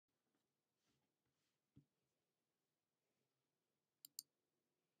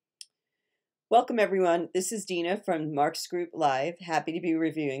Welcome everyone. This is Dina from Mark's Group Live. Happy to be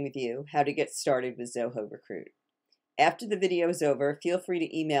reviewing with you how to get started with Zoho Recruit. After the video is over, feel free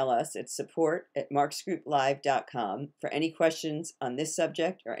to email us at support@marksgrouplive.com for any questions on this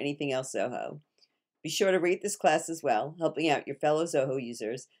subject or anything else Zoho. Be sure to rate this class as well, helping out your fellow Zoho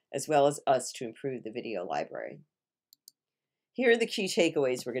users as well as us to improve the video library. Here are the key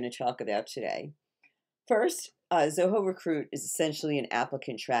takeaways we're going to talk about today. First, Zoho Recruit is essentially an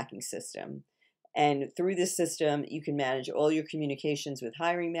applicant tracking system. And through this system, you can manage all your communications with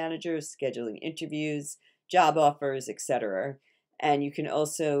hiring managers, scheduling interviews, job offers, etc. And you can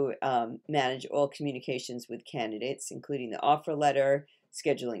also manage all communications with candidates, including the offer letter,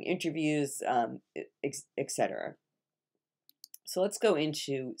 scheduling interviews, etc. So let's go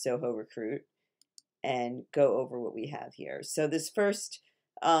into Zoho Recruit and go over what we have here. So this first,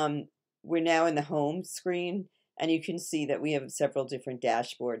 we're now in the home screen, and you can see that we have several different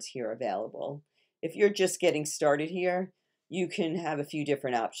dashboards here available. If you're just getting started here, you can have a few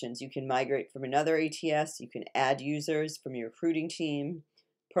different options. You can migrate from another ATS, you can add users from your recruiting team,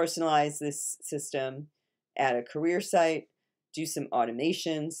 personalize this system, add a career site, do some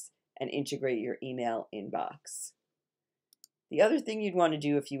automations, and integrate your email inbox. The other thing you'd want to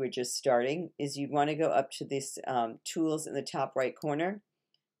do if you were just starting is you'd want to go up to this tools in the top right corner,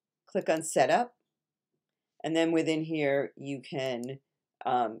 click on setup, and then within here you can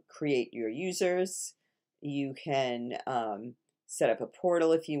create your users. You can set up a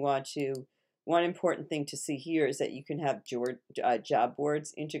portal if you want to. One important thing to see here is that you can have job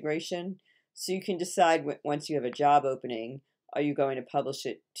boards integration. So you can decide once you have a job opening, are you going to publish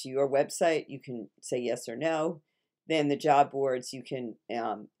it to your website? You can say yes or no. Then the job boards, you can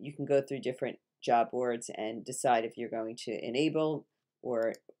go through different job boards and decide if you're going to enable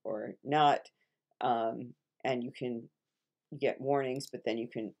or not. And you can get warnings, but then you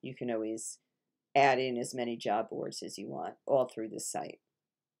can always add in as many job boards as you want all through this site.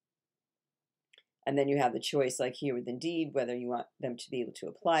 And then you have the choice, like here with Indeed, whether you want them to be able to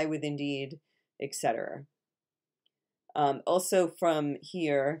apply with Indeed, etc. Also from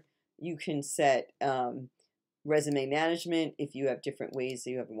here, you can set resume management if you have different ways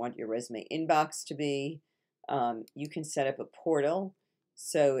that you want your resume inbox to be. You can set up a portal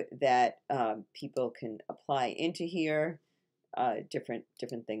so that people can apply into here. Different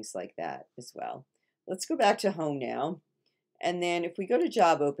things like that as well. Let's go back to home now. And then if we go to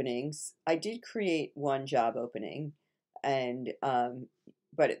job openings, I did create one job opening, and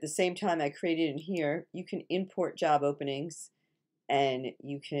but at the same time I created in here, you can import job openings, and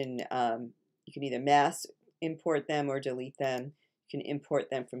you can either mass import them or delete them. You can import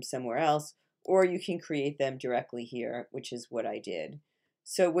them from somewhere else, or you can create them directly here, which is what I did.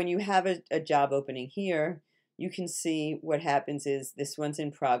 So when you have a job opening here, you can see what happens is this one's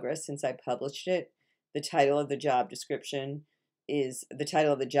in progress since I published it. The title of the job description is, the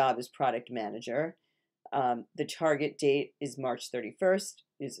title of the job is Product Manager. The target date is March 31st,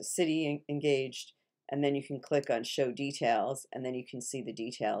 is a city engaged, and then you can click on Show Details, and then you can see the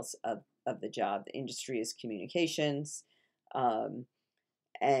details of the job. The industry is communications, and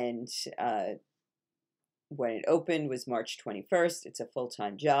when it opened was March 21st. It's a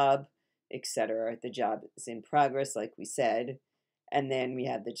full-time job, etc. The job is in progress, like we said. And then we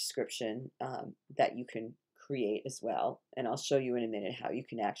have the description that you can create as well. And I'll show you in a minute how you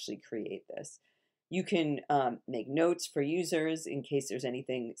can actually create this. You can make notes for users in case there's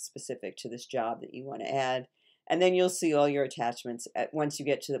anything specific to this job that you want to add. And then you'll see all your attachments. Once you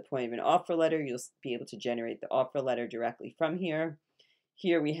get to the point of an offer letter, you'll be able to generate the offer letter directly from here.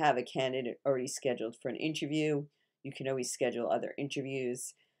 Here we have a candidate already scheduled for an interview. You can always schedule other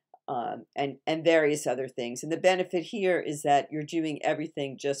interviews. And various other things. And the benefit here is that you're doing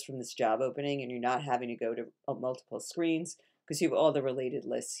everything just from this job opening, and you're not having to go to multiple screens because you have all the related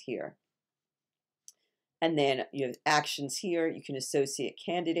lists here. And then you have actions here. You can associate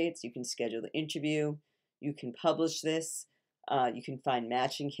candidates. You can schedule the interview. You can publish this. You can find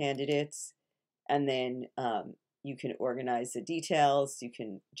matching candidates. And then you can organize the details. You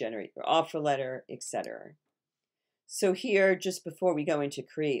can generate your offer letter, etc. So here, just before we go into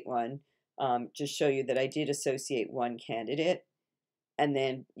create one, just show you that I did associate one candidate, and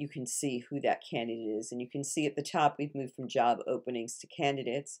then you can see who that candidate is. And you can see at the top we've moved from job openings to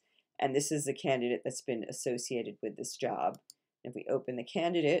candidates, and this is the candidate that's been associated with this job. If we open the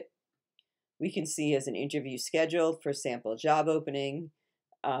candidate, we can see as an interview scheduled for sample job opening,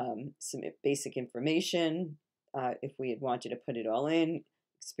 some basic information, if we had wanted to put it all in,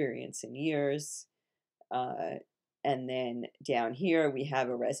 experience in years, and then down here we have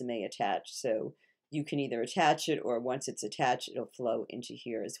a resume attached. So you can either attach it, or once it's attached, it'll flow into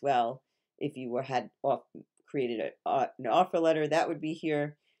here as well If you created an offer letter, that would be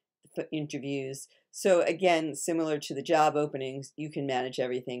here. For interviews. So again, similar to the job openings, you can manage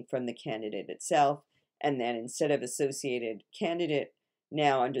everything from the candidate itself. And then instead of associated candidate,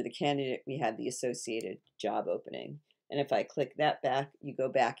 now under the candidate, we have the associated job opening. And if I click that back, you go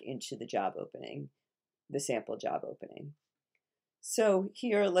back into the job opening, the sample job opening. So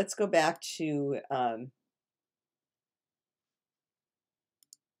here, let's go back to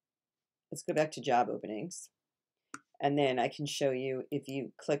job openings. And then I can show you, if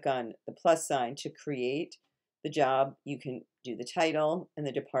you click on the plus sign to create the job, you can do the title and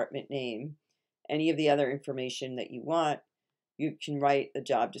the department name, any of the other information that you want. You can write the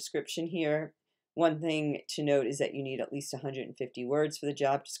job description here. One thing to note is that you need at least 150 words for the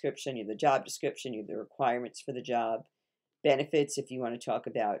job description. You have the job description, you have the requirements for the job, benefits if you want to talk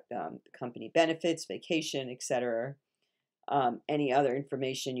about the company benefits, vacation, etc. Any other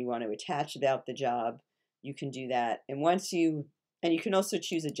information you want to attach about the job, you can do that. And you can also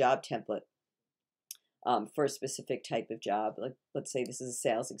choose a job template for a specific type of job. Like, let's say this is a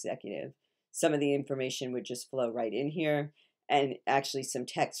sales executive. Some of the information would just flow right in here, and actually some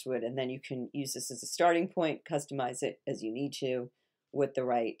text would, and then you can use this as a starting point, customize it as you need to, what the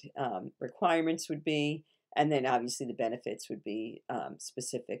right requirements would be, and then obviously the benefits would be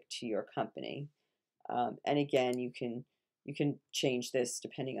specific to your company. And again, you can change this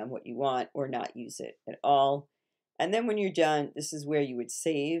depending on what you want, or not use it at all. And then when you're done, this is where you would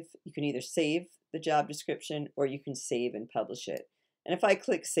save. You can either save the job description, or you can save and publish it. And if I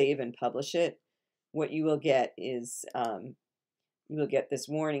click save and publish it, what you will get is you will get this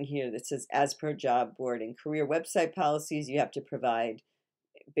warning here that says, as per job board and career website policies, you have to provide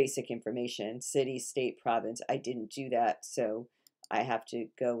basic information, city, state, province. I didn't do that, so I have to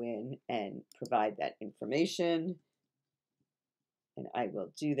go in and provide that information. And I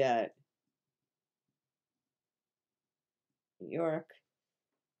will do that. New York,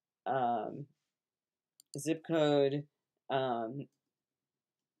 zip code,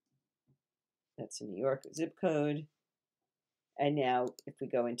 that's a New York zip code. And now if we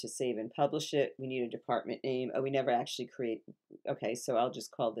go into save and publish it, we need a department name. Oh, we never actually create. Okay, so I'll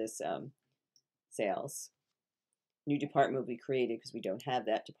just call this sales. New department will be created because we don't have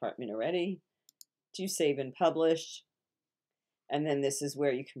that department already. Do save and publish. And then this is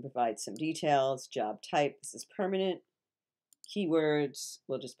where you can provide some details. Job type, this is permanent. Keywords,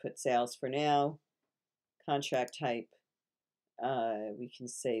 we'll just put sales for now. Contract type, we can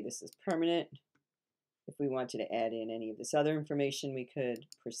say this is permanent. If we wanted to add in any of this other information, we could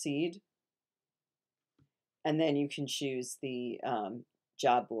proceed. And then you can choose the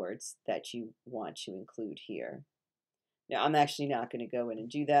job boards that you want to include here. Now, I'm actually not going to go in and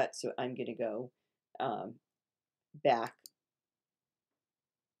do that, so I'm going to go back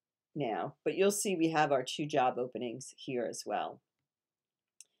now. But you'll see we have our 2 job openings here as well,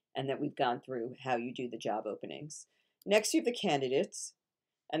 and that we've gone through how you do the job openings. Next, you have the candidates,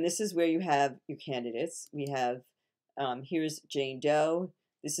 and this is where you have your candidates. We have, here's Jane Doe.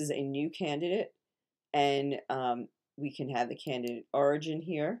 This is a new candidate, and we can have the candidate origin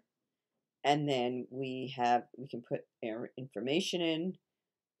here. And then we can put our information in,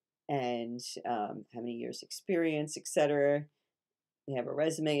 and how many years experience, etc. We have a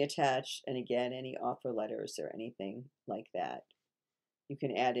resume attached, and again, any offer letters or anything like that. You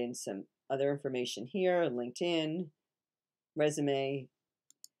can add in some other information here, LinkedIn, resume,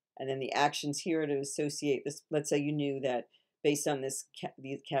 and then the actions here to associate this. Let's say you knew that based on these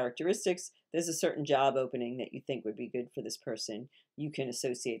characteristics, there's a certain job opening that you think would be good for this person. You can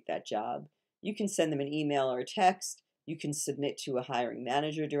associate that job. You can send them an email or a text. You can submit to a hiring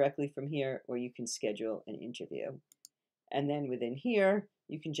manager directly from here, or you can schedule an interview. And then within here,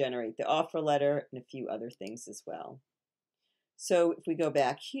 you can generate the offer letter and a few other things as well. So if we go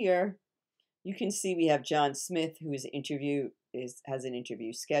back here, you can see we have John Smith, who has an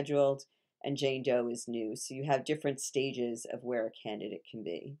interview scheduled, and Jane Doe is new. So you have different stages of where a candidate can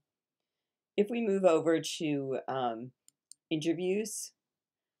be. If we move over to interviews,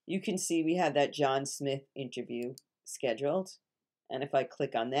 you can see we have that John Smith interview scheduled. And if I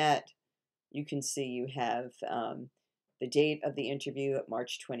click on that, you can see you have the date of the interview at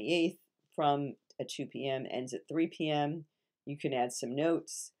March 28th at 2 p.m., ends at 3 p.m. You can add some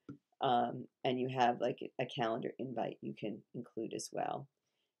notes, and you have like a calendar invite you can include as well.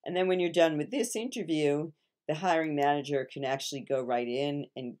 And then when you're done with this interview, the hiring manager can actually go right in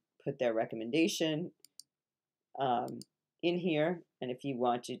and put their recommendation in here. And if you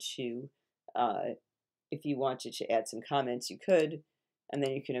wanted to add some comments, you could. And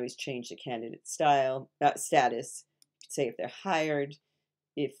then you can always change the candidate status. You could say if they're hired,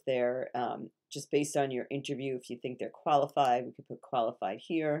 if they're just based on your interview, if you think they're qualified, we could put qualified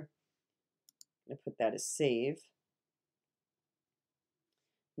here. I'm going to put that as save.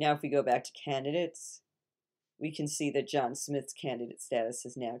 Now if we go back to candidates, we can see that John Smith's candidate status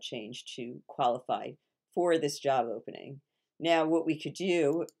has now changed to qualified for this job opening. Now what we could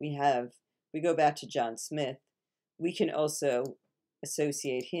do, we go back to John Smith, we can also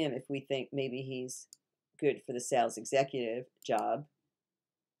associate him if we think maybe he's good for the sales executive job.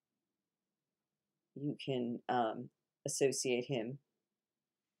 You can associate him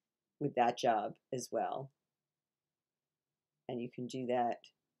with that job as well. And you can do that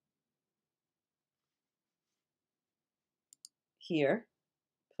here,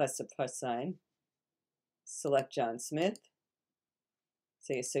 plus a plus sign. Select John Smith,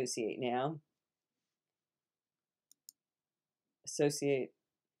 say associate now. Associate.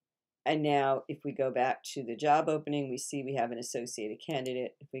 And now if we go back to the job opening, we see we have an associated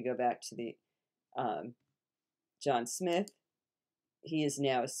candidate. If we go back to the John Smith, he is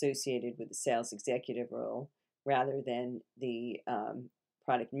now associated with the sales executive role rather than the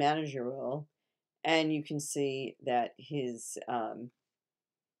product manager role. And you can see that his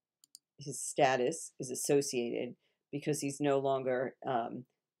status is associated because he's no longer,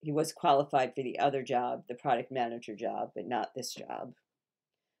 he was qualified for the other job, the product manager job, but not this job.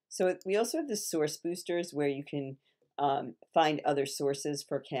 So we also have the source boosters where you can find other sources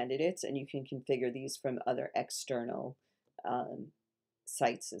for candidates, and you can configure these from other external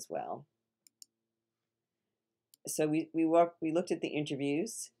sites as well. So we looked at the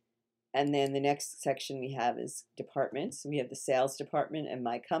interviews, and then the next section we have is departments. We have the sales department and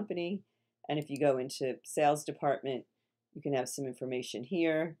my company. And if you go into sales department, you can have some information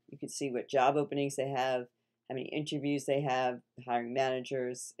here. You can see what job openings they have, how many interviews they have, the hiring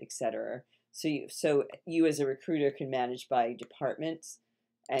managers, etc. So you as a recruiter can manage by departments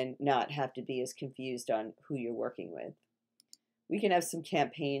and not have to be as confused on who you're working with. We can have some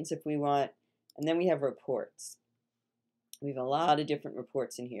campaigns if we want, and then we have reports. We have a lot of different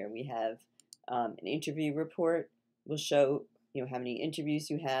reports in here. We have an interview report. We'll show how many interviews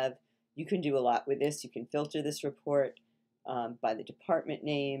you have. You can do a lot with this. You can filter this report by the department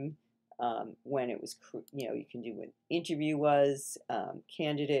name, when it was, you can do when interview was,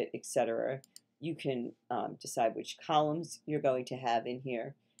 candidate, etc. You can decide which columns you're going to have in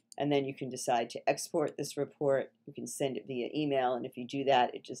here, and then you can decide to export this report. You can send it via email, and if you do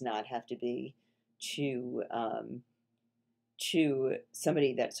that, it does not have to be to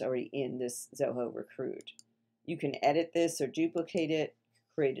somebody that's already in this Zoho Recruit. You can edit this or duplicate it,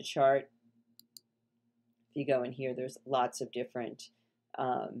 create a chart. If you go in here, there's lots of different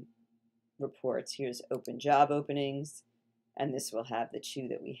reports. Here's open job openings, and this will have the two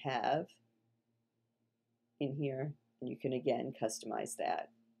that we have in here, and you can again customize that.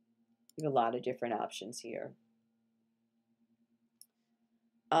 You have a lot of different options here.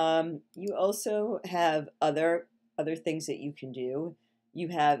 You also have other things that you can do. You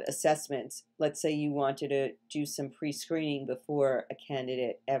have assessments. Let's say you wanted to do some pre-screening before a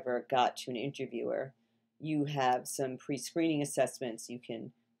candidate ever got to an interviewer. You have some pre-screening assessments you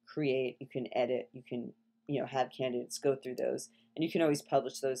can create, you can edit, you can have candidates go through those, and you can always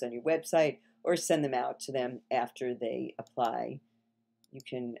publish those on your website or send them out to them after they apply. You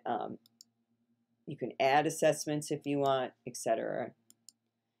can add assessments if you want, etc.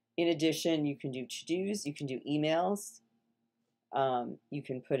 In addition, you can do to-dos, you can do emails, you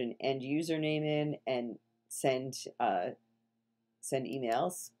can put an end user name in and send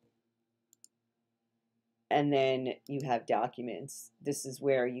emails. And then you have documents. This is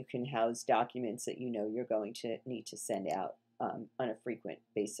where you can house documents that you're going to need to send out on a frequent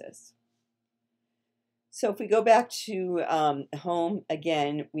basis. So if we go back to home,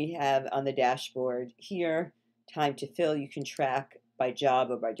 again, we have on the dashboard here, time to fill. You can track by job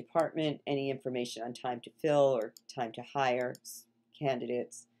or by department any information on time to fill or time to hire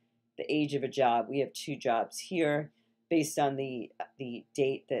candidates. The age of a job, we have 2 jobs here. Based on the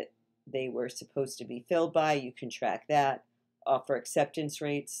date that they were supposed to be filled by, you can track that. Offer acceptance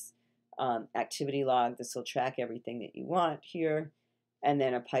rates, activity log, this will track everything that you want here. And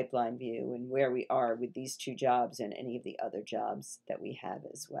then a pipeline view and where we are with these 2 jobs and any of the other jobs that we have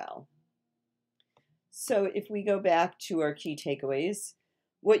as well. So if we go back to our key takeaways,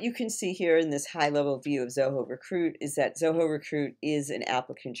 what you can see here in this high-level view of Zoho Recruit is that Zoho Recruit is an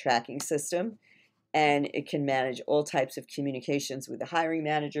applicant tracking system, and it can manage all types of communications with the hiring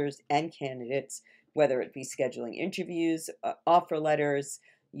managers and candidates, whether it be scheduling interviews, offer letters.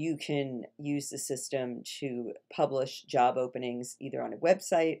 You can use the system to publish job openings either on a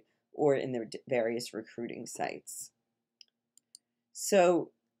website or in the various recruiting sites.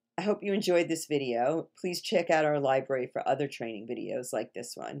 So I hope you enjoyed this video. Please check out our library for other training videos like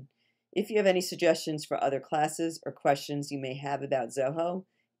this one. If you have any suggestions for other classes or questions you may have about Zoho,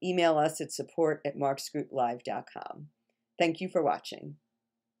 email us at support@marksgrouplive.com. Thank you for watching.